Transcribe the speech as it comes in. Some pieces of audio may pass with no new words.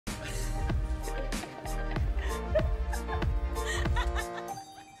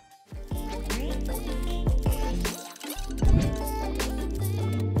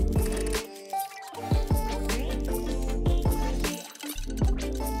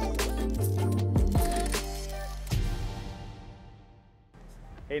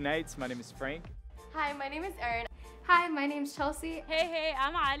Hey Knights, my name is Frank. Hi, my name is Erin. Hi, my name's Chelsea. Hey,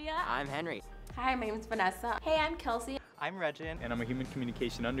 I'm Alia. I'm Henry. Hi, my name is Vanessa. Hey, I'm Kelsey. I'm Regin. And I'm a human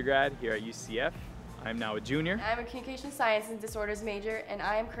communication undergrad here at UCF. I'm now a junior. I'm a communication science and disorders major, and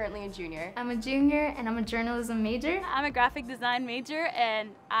I am currently a junior. I'm a junior, and I'm a journalism major. I'm a graphic design major,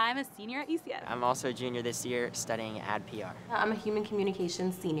 and I'm a senior at UCF. I'm also a junior this year studying ad PR. I'm a human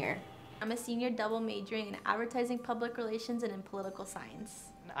communications senior. I'm a senior double majoring in advertising, public relations, and in political science.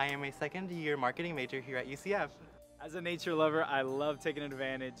 I am a second-year marketing major here at UCF. As a nature lover, I love taking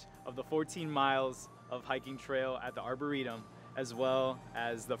advantage of the 14 miles of hiking trail at the Arboretum, as well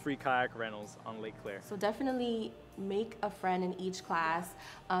as the free kayak rentals on Lake Claire. So definitely make a friend in each class.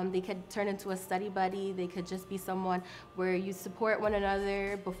 They could turn into a study buddy. They could just be someone where you support one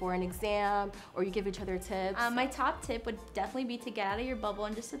another before an exam, or you give each other tips. My top tip would definitely be to get out of your bubble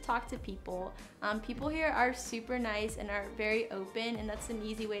and just to talk to people. People here are super nice and are very open, and that's an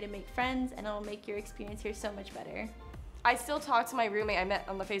easy way to make friends, and it'll make your experience here so much better. I still talk to my roommate I met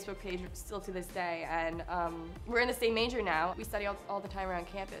on the Facebook page still to this day, and we're in the same major now. We study all the time around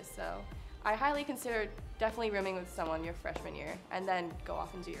campus, so I highly consider definitely rooming with someone your freshman year and then go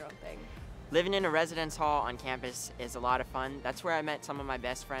off and do your own thing. Living in a residence hall on campus is a lot of fun. That's where I met some of my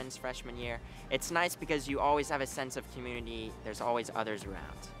best friends freshman year. It's nice because you always have a sense of community. There's always others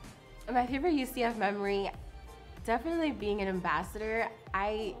around. My favorite UCF memory, definitely being an ambassador.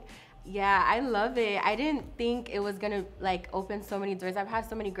 Yeah, I love it. I didn't think it was gonna open so many doors. I've had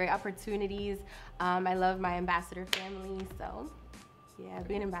so many great opportunities. I love my ambassador family, so yeah,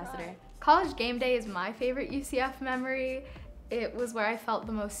 being an ambassador. College game day is my favorite UCF memory. It was where I felt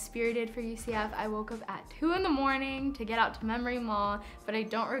the most spirited for UCF. I woke up at 2 in the morning to get out to Memory Mall, but I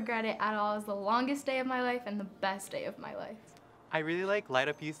don't regret it at all. It was the longest day of my life and the best day of my life. I really like Light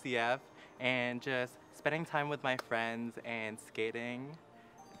Up UCF and just spending time with my friends and skating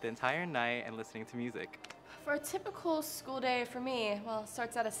the entire night and listening to music. For a typical school day for me, well, it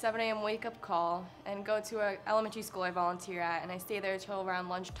starts at a 7 a.m. wake-up call and go to an elementary school I volunteer at, and I stay there till around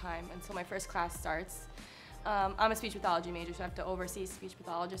lunchtime until my first class starts. I'm a speech pathology major, so I have to oversee speech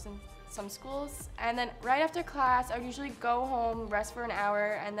pathologists in some schools. And then right after class, I usually go home, rest for an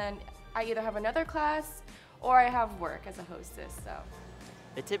hour, and then I either have another class or I have work as a hostess. So.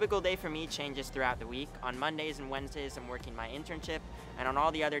 The typical day for me changes throughout the week. On Mondays and Wednesdays, I'm working my internship, and on all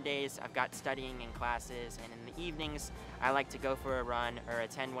the other days, I've got studying and classes, and in the evenings, I like to go for a run or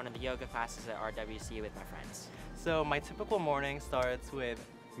attend one of the yoga classes at RWC with my friends. So my typical morning starts with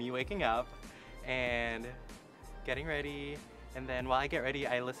me waking up and getting ready, and then while I get ready,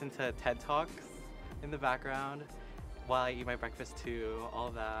 I listen to TED Talks in the background while I eat my breakfast too, all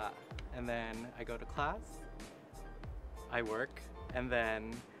of that, and then I go to class, I work, and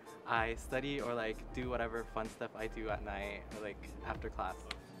then I study or do whatever fun stuff I do at night or after class.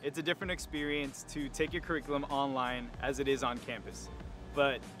 It's a different experience to take your curriculum online as it is on campus,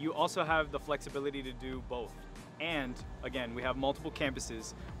 but you also have the flexibility to do both. And again, we have multiple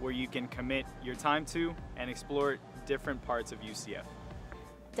campuses where you can commit your time to and explore different parts of UCF.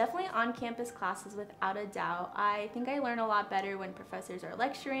 Definitely on-campus classes without a doubt. I think I learn a lot better when professors are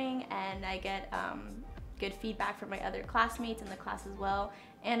lecturing, and I get good feedback from my other classmates in the class as well.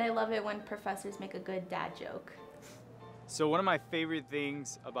 And I love it when professors make a good dad joke. So one of my favorite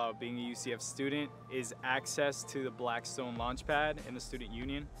things about being a UCF student is access to the Blackstone Launchpad and the Student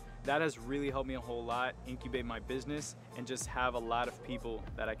Union. That has really helped me a whole lot, incubate my business, and just have a lot of people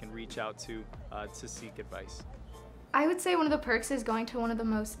that I can reach out to seek advice. I would say one of the perks is going to one of the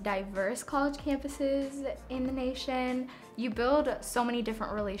most diverse college campuses in the nation. You build so many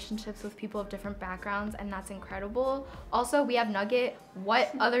different relationships with people of different backgrounds, and that's incredible. Also, we have Nugget.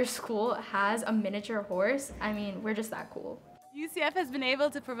 What other school has a miniature horse? I mean, we're just that cool. UCF has been able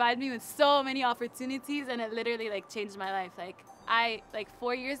to provide me with so many opportunities, and it literally changed my life.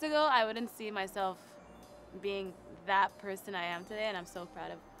 4 years ago, I wouldn't see myself being that person I am today, and I'm so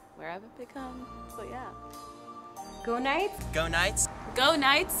proud of where I've become. So yeah. Go Knights! Go Knights! Go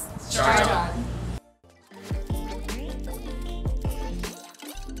Knights! Charge on!